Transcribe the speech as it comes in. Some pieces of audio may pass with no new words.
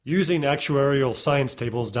Using actuarial science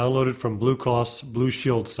tables downloaded from Blue Cross Blue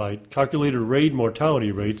Shield site, calculated raid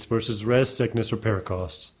mortality rates versus res sickness repair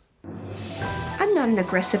costs. I'm not an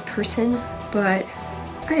aggressive person, but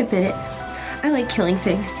I admit it. I like killing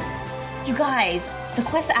things. You guys, the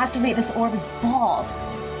quest to activate this orb is balls.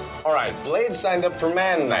 Alright, Blade signed up for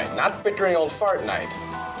Man Night, not bickering old fart night.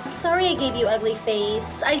 Sorry I gave you ugly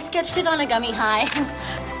face. I sketched it on a gummy high.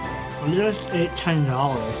 We just ate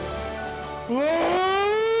 $10.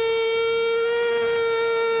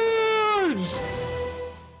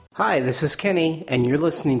 Hi, this is Kenny, and you're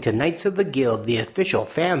listening to Knights of the Guild, the official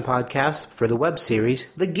fan podcast for the web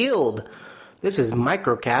series The Guild. This is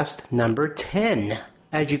microcast number 10.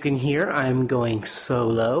 As you can hear, I'm going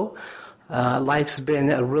solo. Life's been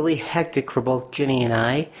really hectic for both Jenny and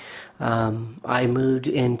I. I moved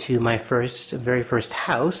into my very first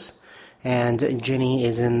house, and Jenny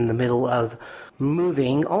is in the middle of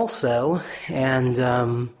moving also, and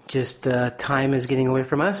time is getting away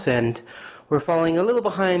from us, and we're falling a little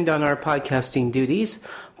behind on our podcasting duties.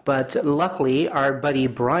 But luckily, our buddy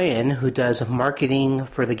Brian, who does marketing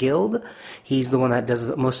for the Guild, he's the one that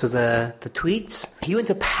does most of the tweets. He went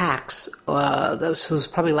to PAX. This was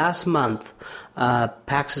probably last month.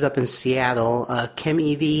 PAX is up in Seattle. Kim,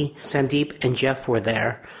 Evie, Sandeep, and Jeff were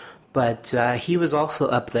there. But he was also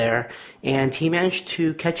up there, and he managed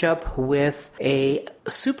to catch up with a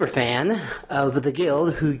super fan of the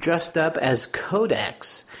Guild who dressed up as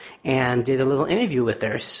Codex and did a little interview with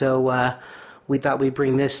her. So we thought we'd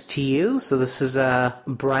bring this to you. So this is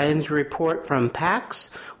Brian's report from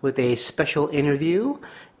PAX with a special interview,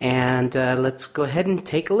 and let's go ahead and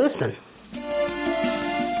take a listen.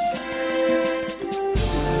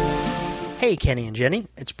 Hey, Kenny and Jenny,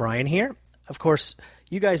 it's Brian here. Of course,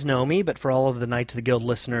 you guys know me, but for all of the Knights of the Guild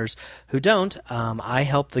listeners who don't, I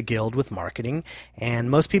help the Guild with marketing,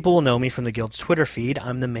 and most people will know me from the Guild's Twitter feed.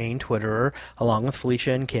 I'm the main Twitterer, along with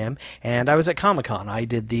Felicia and Kim, and I was at Comic-Con. I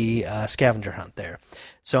did the scavenger hunt there.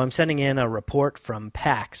 So I'm sending in a report from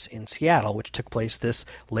PAX in Seattle, which took place this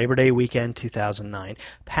Labor Day weekend, 2009.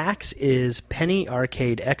 PAX is Penny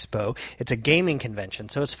Arcade Expo. It's a gaming convention,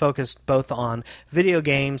 so it's focused both on video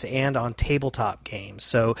games and on tabletop games.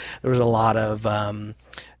 So there was a lot of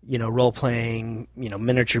role-playing,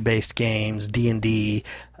 miniature-based games, D&D,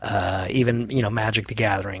 even, Magic the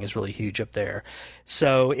Gathering is really huge up there.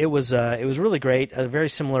 So it was really great, a very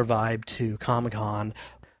similar vibe to Comic-Con.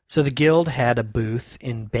 So the Guild had a booth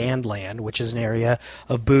in Bandland, which is an area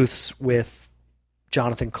of booths with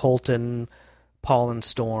Jonathan Colton, Paul and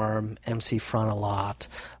Storm, MC Frontalot.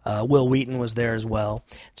 Will Wheaton was there as well.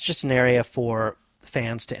 It's just an area for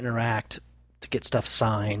fans to interact, to get stuff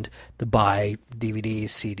signed, to buy DVDs,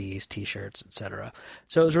 CDs, T-shirts, etc.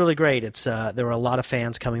 So it was really great. There were a lot of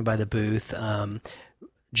fans coming by the booth.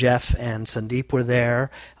 Jeff and Sandeep were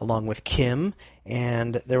there, along with Kim,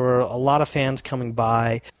 and there were a lot of fans coming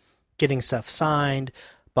by, getting stuff signed,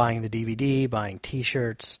 buying the DVD, buying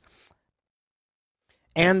T-shirts.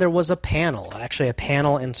 And there was a panel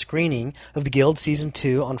and screening of the Guild Season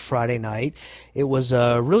 2 on Friday night. It was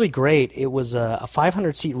really great. It was a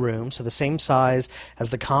 500-seat room, so the same size as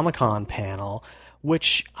the Comic-Con panel,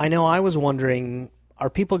 which I know I was wondering, are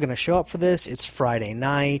people going to show up for this? It's Friday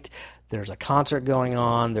night. There's a concert going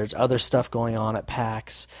on. There's other stuff going on at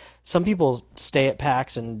PAX. Some people stay at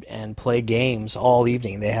PAX and play games all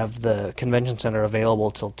evening. They have the convention center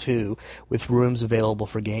available till 2 with rooms available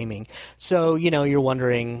for gaming. So, you're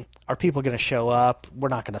wondering, are people going to show up? We're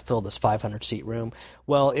not going to fill this 500-seat room.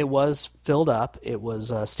 Well, it was filled up. It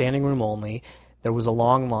was standing room only. There was a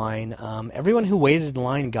long line. Everyone who waited in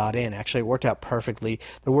line got in. Actually, it worked out perfectly.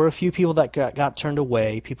 There were a few people that got turned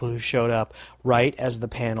away, people who showed up right as the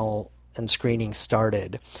panel and screening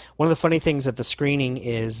started. One of the funny things at the screening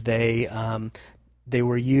is they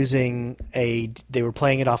were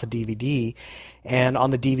playing it off a DVD, and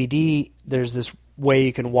on the DVD there's this way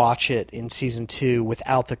you can watch it in Season 2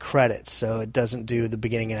 without the credits, so it doesn't do the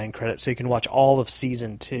beginning and end credits, so you can watch all of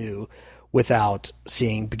Season 2 without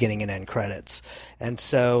seeing beginning and end credits. And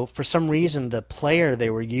so for some reason the player they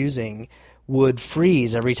were using would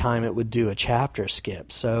freeze every time it would do a chapter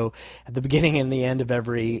skip. So at the beginning and the end of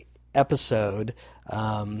every episode,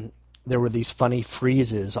 there were these funny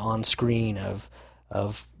freezes on screen of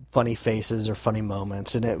funny faces or funny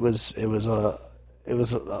moments, and it was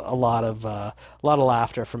a lot of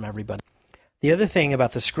laughter from everybody. The other thing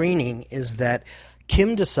about the screening is that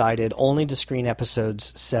Kim decided only to screen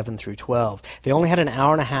episodes 7 through 12. They only had an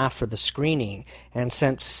hour and a half for the screening, and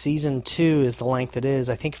since Season 2 is the length it is,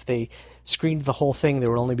 I think if they screened the whole thing,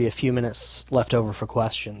 there would only be a few minutes left over for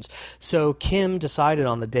questions. So Kim decided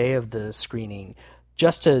on the day of the screening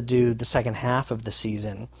just to do the second half of the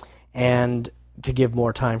season and to give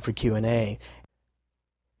more time for Q&A.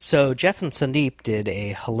 So Jeff and Sandeep did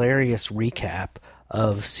a hilarious recap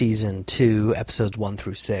of Season 2, Episodes 1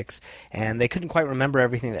 through 6, and they couldn't quite remember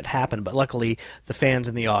everything that happened, but luckily the fans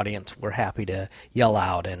in the audience were happy to yell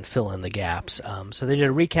out and fill in the gaps. So they did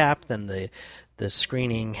a recap, then the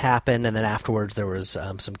screening happened, and then afterwards there was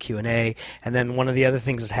some Q&A, and then one of the other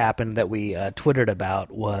things that happened that we twittered about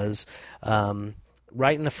was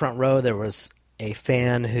right in the front row there was a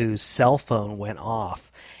fan whose cell phone went off.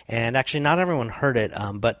 And actually, not everyone heard it,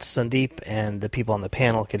 but Sandeep and the people on the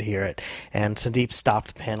panel could hear it. And Sandeep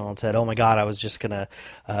stopped the panel and said, "Oh my God, I was just going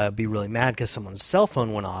to be really mad because someone's cell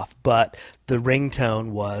phone went off." But the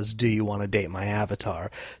ringtone was, "Do you want to date my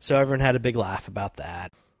avatar?" So everyone had a big laugh about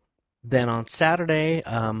that. Then on Saturday,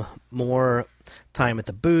 more time at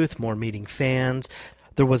the booth, more meeting fans.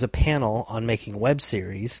 There was a panel on making web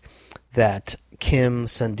series that Kim,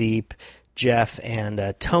 Sandeep, Jeff,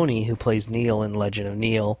 and Tony, who plays Neil in Legend of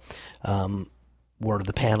Neil, were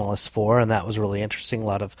the panelists for, and that was really interesting. A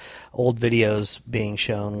lot of old videos being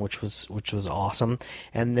shown, which was awesome.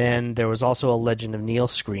 And then there was also a Legend of Neil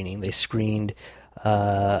screening. They screened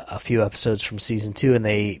a few episodes from Season 2, and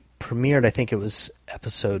they premiered, I think it was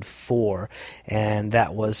Episode 4, and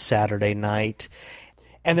that was Saturday night.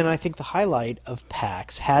 And then I think the highlight of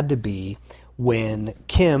PAX had to be when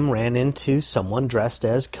Kim ran into someone dressed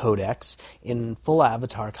as Codex in full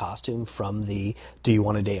Avatar costume from the Do You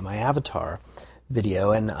Want to Date My Avatar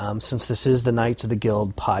video. And since this is the Knights of the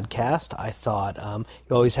Guild podcast, I thought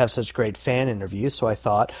you always have such great fan interviews, so I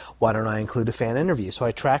thought, why don't I include a fan interview? So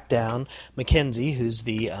I tracked down Mackenzie, who's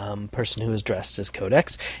the person who is dressed as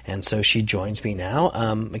Codex, and so she joins me now.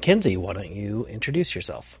 Mackenzie, why don't you introduce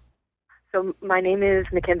yourself? So my name is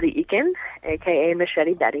Mackenzie Eakin, a.k.a.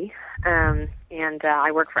 Machete Betty, and I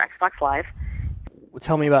work for Xbox Live.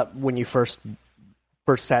 Tell me about when you first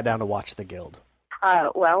sat down to watch The Guild.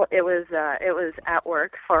 Well, it was at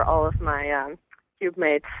work for all of my cube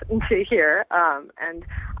mates to hear, and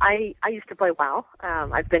I used to play WoW.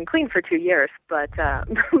 I've been clean for 2 years, but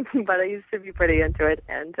but I used to be pretty into it,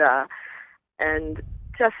 and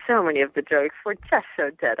just so many of the jokes were just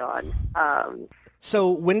so dead on.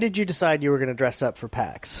 So when did you decide you were going to dress up for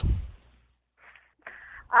PAX?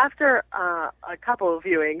 After a couple of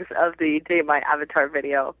viewings of the Date My Avatar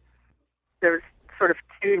video, there was sort of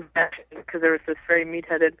two reactions, because there was this very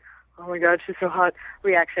meat-headed, "Oh my God, she's so hot"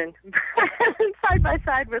 reaction, side by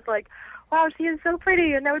side with like, "Wow, she is so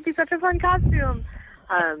pretty, and that would be such a fun costume."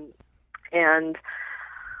 And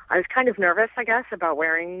I was kind of nervous, I guess, about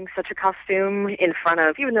wearing such a costume in front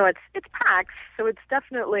of, even though it's PAX, so it's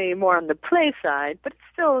definitely more on the play side, but it's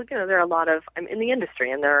still, there are a lot of, I'm in the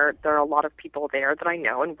industry, and there are a lot of people there that I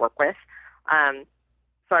know and work with.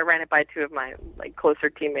 So I ran it by two of my closer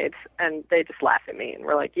teammates, and they just laughed at me and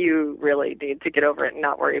were like, "You really need to get over it and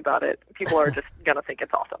not worry about it. People are just going to think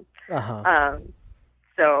it's awesome." Uh-huh.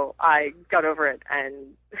 So I got over it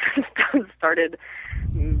and started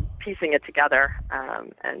piecing it together,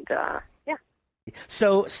 yeah.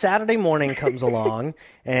 So Saturday morning comes along,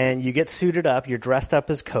 and you get suited up. You're dressed up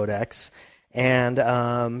as Codex, and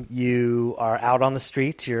you are out on the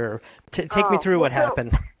streets. Take me through what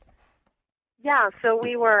happened. Yeah, so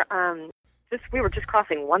we were just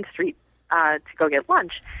crossing one street to go get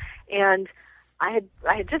lunch, and I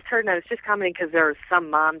had just heard, and I was just commenting because there was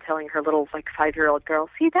some mom telling her little 5-year-old girl,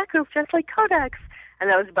 "See, that girl's just like Codex," and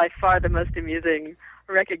that was by far the most amusing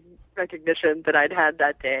recognition that I'd had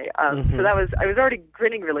that day. So I was already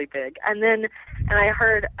grinning really big, and I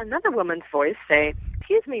heard another woman's voice say,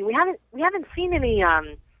 "Excuse me, we haven't seen any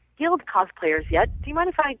Guild cosplayers yet. Do you mind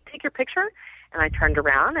if I take your picture?" And I turned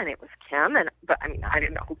around, and it was Kim, but I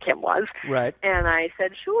didn't know who Kim was. Right. And I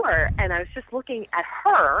said, "Sure." And I was just looking at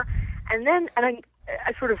her, and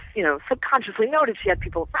I sort of, subconsciously noted she had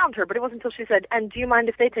people around her, but it wasn't until she said, "And do you mind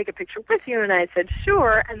if they take a picture with you?" And I said,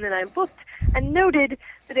 "Sure." And then I looked and noted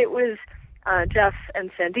that it was Jeff and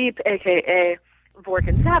Sandeep, a.k.a. Vork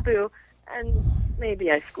and Sabu, and maybe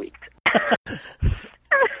I squeaked.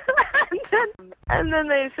 and then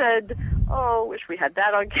they said, "Oh, wish we had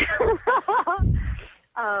that on camera."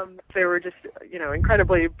 They were just,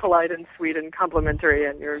 incredibly polite and sweet and complimentary,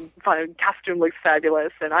 and your costume looks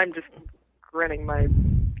fabulous, and I'm just grinning my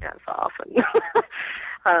ass off.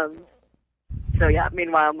 And so yeah,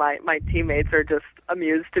 meanwhile, my teammates are just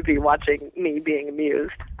amused to be watching me being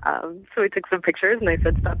amused. So we took some pictures, and they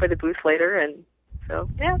said stop by the booth later, and so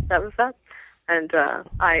yeah, that was that. And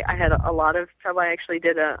I had a lot of trouble. I actually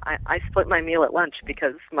I split my meal at lunch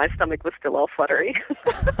because my stomach was still all fluttery.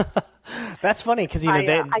 That's funny because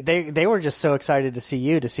they were just so excited to see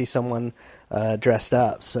you, to see someone dressed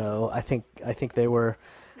up. So I think they were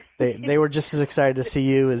just as excited to see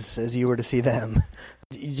you as you were to see them.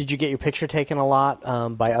 Did you get your picture taken a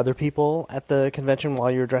lot by other people at the convention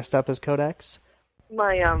while you were dressed up as Codex?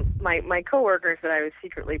 My coworkers that I was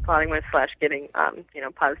secretly plotting with / getting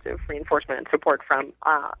positive reinforcement and support from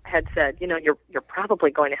had said, you're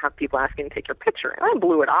probably going to have people asking to take your picture, and I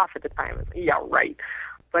blew it off at the time. Yeah, right.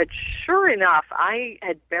 But sure enough, I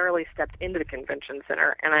had barely stepped into the convention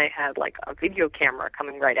center, and I had like a video camera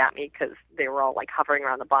coming right at me because they were all like hovering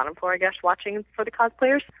around the bottom floor, I guess, watching for the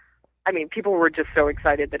cosplayers. I mean, people were just so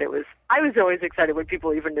excited that I was always excited when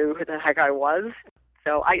people even knew who the heck I was.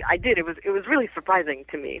 So I did. It was really surprising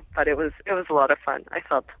to me, but it was a lot of fun. I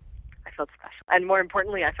felt special, and more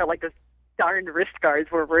importantly, I felt like those darned wrist guards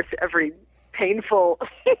were worth every painful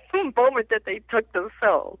moment that they took to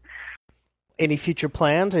fill. Any future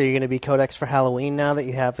plans? Are you going to be Codex for Halloween now that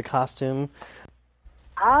you have the costume?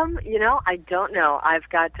 I don't know. I've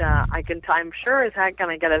got. I'm sure as heck going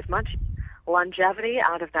to get as much longevity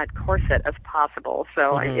out of that corset as possible.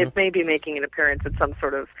 So it may be making an appearance at some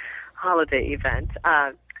sort of holiday event.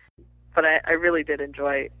 But I really did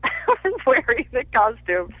enjoy wearing the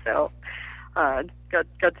costume. So got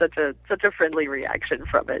such a friendly reaction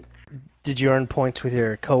from it. Did you earn points with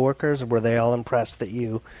your coworkers? Were they all impressed that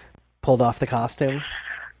you pulled off the costume?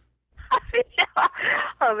 Yeah.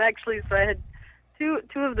 Actually, so I had two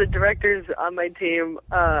of the directors on my team,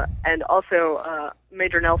 and also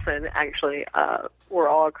Major Nelson, actually, were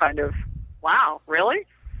all kind of, wow, really?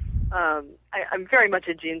 I'm very much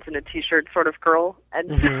a jeans and a t-shirt sort of girl, and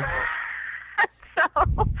so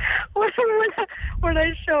when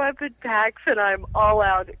I show up at PAX and I'm all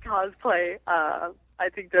out cosplay, I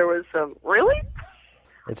think there was some, really?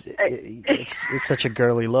 It's such a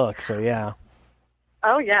girly look, so yeah.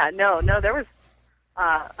 Oh yeah, no, there was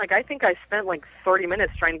I think I spent like 30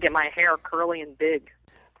 minutes trying to get my hair curly and big.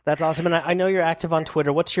 That's awesome, and I know you're active on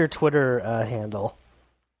Twitter. What's your Twitter handle?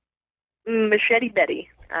 Machete Betty.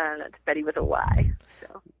 That's Betty with a Y.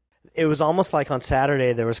 So. It was almost like on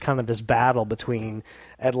Saturday there was kind of this battle between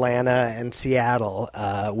Atlanta and Seattle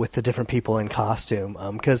with the different people in costume.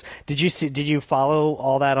 Because did you follow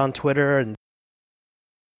all that on Twitter? And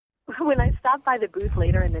when I stopped by the booth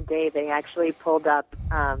later in the day, they actually pulled up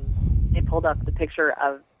the picture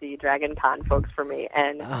of the Dragon Con folks for me,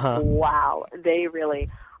 and wow, they really.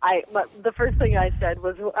 But the first thing I said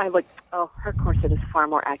was, her corset is far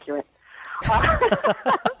more accurate.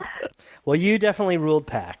 Well, you definitely ruled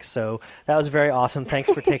PAX, so that was very awesome. Thanks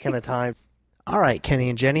for taking the time. All right, Kenny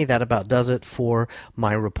and Jenny, that about does it for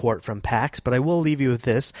my report from PAX, but I will leave you with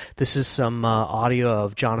this. This is some audio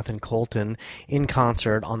of Jonathan Colton in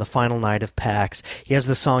concert on the final night of PAX. He has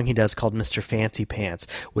the song he does called Mr. Fancy Pants,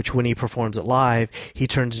 which when he performs it live, he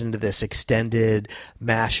turns into this extended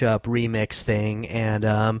mashup remix thing,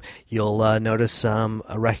 and you'll notice a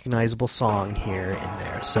recognizable song here and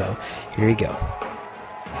there. So here you go.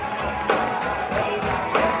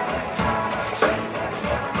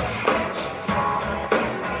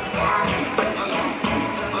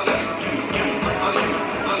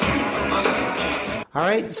 All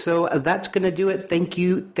right, so that's going to do it. Thank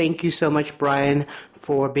you so much, Brian,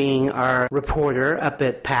 for being our reporter up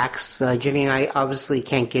at PAX. Jenny and I obviously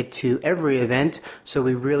can't get to every event, so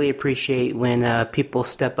we really appreciate when people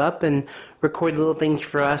step up and record little things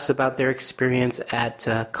for us about their experience at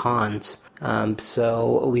cons.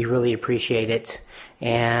 So we really appreciate it.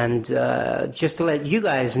 And just to let you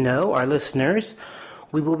guys know, our listeners,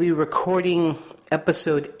 we will be recording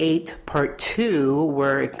Episode 8, Part 2.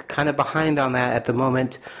 We're kind of behind on that at the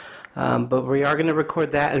moment, but we are going to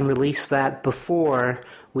record that and release that before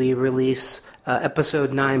we release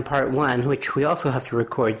Episode 9, Part 1, which we also have to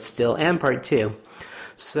record still, and Part 2.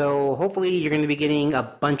 So hopefully you're going to be getting a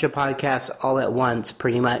bunch of podcasts all at once,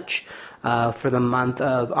 pretty much, for the month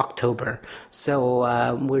of October.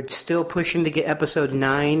 So we're still pushing to get Episode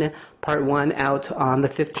 9, Part 1 out on the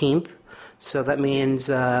 15th. So that means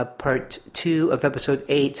Part 2 of Episode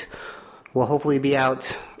 8 will hopefully be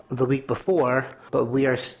out the week before, but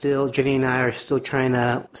Jenny and I are still trying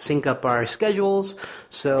to sync up our schedules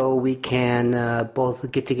so we can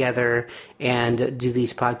both get together and do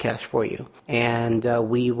these podcasts for you. And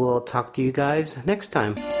we will talk to you guys next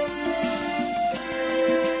time.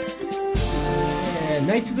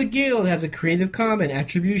 Knights of the Guild has a Creative Commons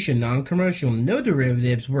Attribution, Non-Commercial, No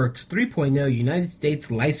Derivatives, Works 3.0 United States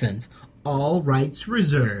license. All rights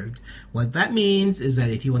reserved. What that means is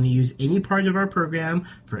that if you want to use any part of our program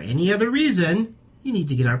for any other reason, you need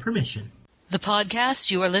to get our permission. The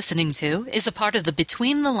podcast you are listening to is a part of the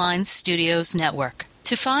Between the Lines Studios network.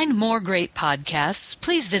 To find more great podcasts,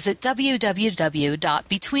 please visit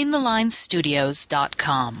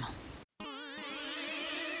www.betweenthelines.studios.com.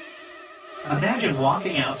 Imagine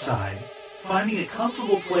walking outside, finding a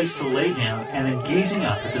comfortable place to lay down, and then gazing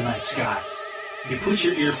up at the night sky. You put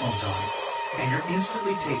your earphones on, and you're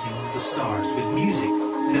instantly taken to the stars with music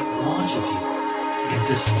that launches you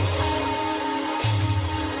into space.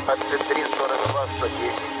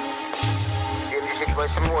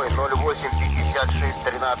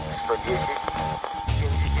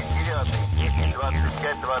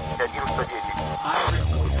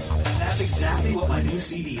 78-08-08-76-3-13-78-25-21-10. That's exactly what my new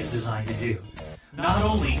CD is designed to do. Not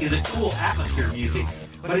only is it cool atmosphere music,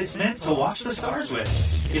 but it's meant to watch the stars with.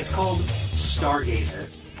 It's called Stargazer,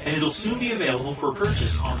 and it'll soon be available for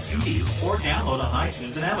purchase on CD or download on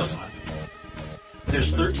iTunes and Amazon.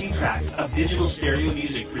 There's 13 tracks of digital stereo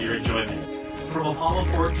music for your enjoyment, from Apollo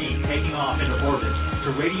 14 taking off into orbit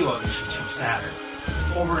to radio emissions from Saturn.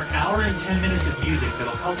 Over an hour and 10 minutes of music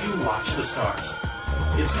that'll help you watch the stars.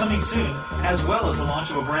 It's coming soon, as well as the launch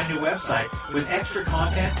of a brand new website with extra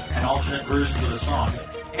content and alternate versions of the songs,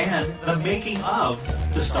 and the making of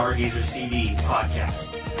the Stargazer CD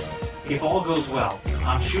podcast. If all goes well,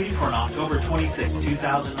 I'm shooting for an October 26,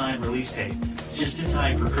 2009 release date, just in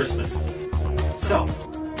time for Christmas. So,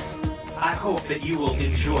 I hope that you will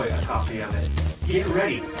enjoy a copy of it. Get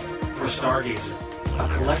ready for Stargazer, a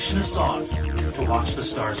collection of songs to watch the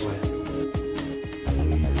stars with.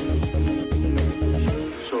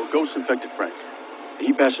 Ghost infected Frank.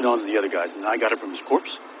 He passed it on to the other guys, and I got it from his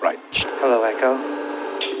corpse? Right. Hello, Echo.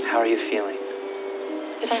 How are you feeling?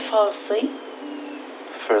 Did I fall asleep?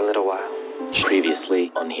 For a little while.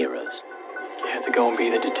 Previously on Heroes. You had to go and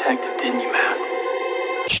be the detective, didn't you, Matt?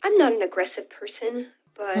 I'm not an aggressive person,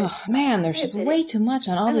 but... Oh, man, there's just way too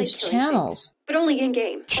much on all these channels. But only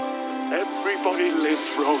in-game. Everybody lives,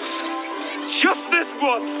 Rose. Just this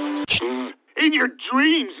once. In your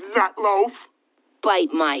dreams, Nutloaf.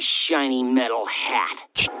 Bite my shiny metal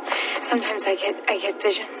hat. Sometimes I get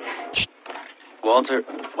visions. Walter,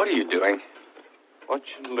 what are you doing? Watch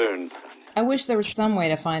and learn. I wish there was some way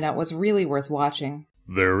to find out what's really worth watching.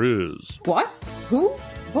 There is. What? Who?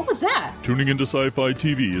 What was that? Tuning into Sci-Fi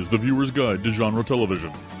TV is the viewer's guide to genre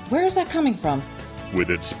television. Where is that coming from? With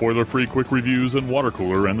its spoiler-free quick reviews and water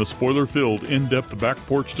cooler and the spoiler-filled in-depth back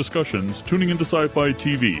porch discussions, Tuning into Sci-Fi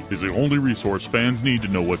TV is the only resource fans need to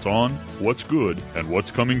know what's on, what's good, and what's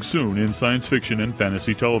coming soon in science fiction and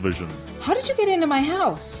fantasy television. How did you get into my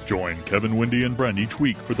house? Join Kevin, Wendy, and Brent each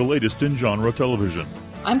week for the latest in genre television.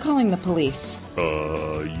 I'm calling the police.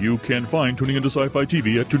 You can find Tuning into Sci-Fi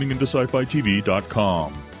TV at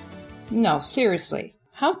tuningintoscifitv.com. No, seriously.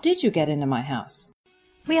 How did you get into my house?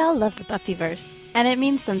 We all love the Buffyverse, and it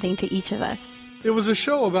means something to each of us. It was a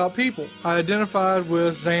show about people. I identified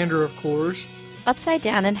with Xander, of course. Upside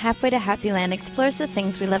Down and Halfway to Happy Land explores the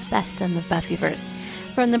things we love best in the Buffyverse,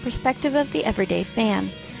 from the perspective of the everyday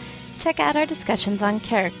fan. Check out our discussions on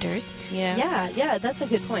characters. Yeah, that's a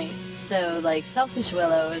good point. So, like, Selfish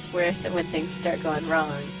Willow is worse when things start going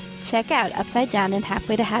wrong. Check out Upside Down and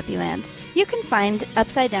Halfway to Happy Land. You can find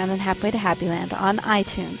Upside Down and Halfway to Happy Land on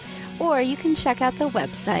iTunes, or you can check out the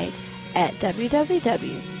website at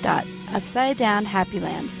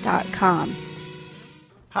www.upsidedownhappyland.com.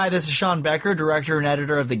 Hi, this is Sean Becker, director and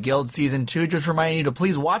editor of The Guild Season 2. Just reminding you to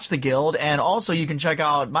please watch The Guild, and also you can check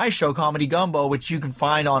out my show, Comedy Gumbo, which you can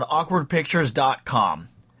find on awkwardpictures.com.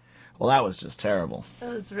 Well, that was just terrible. That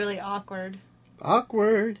was really awkward.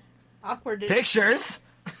 Awkward. Awkward. Pictures?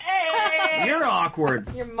 Hey! You're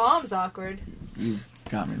awkward. Your mom's awkward. You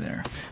got me there.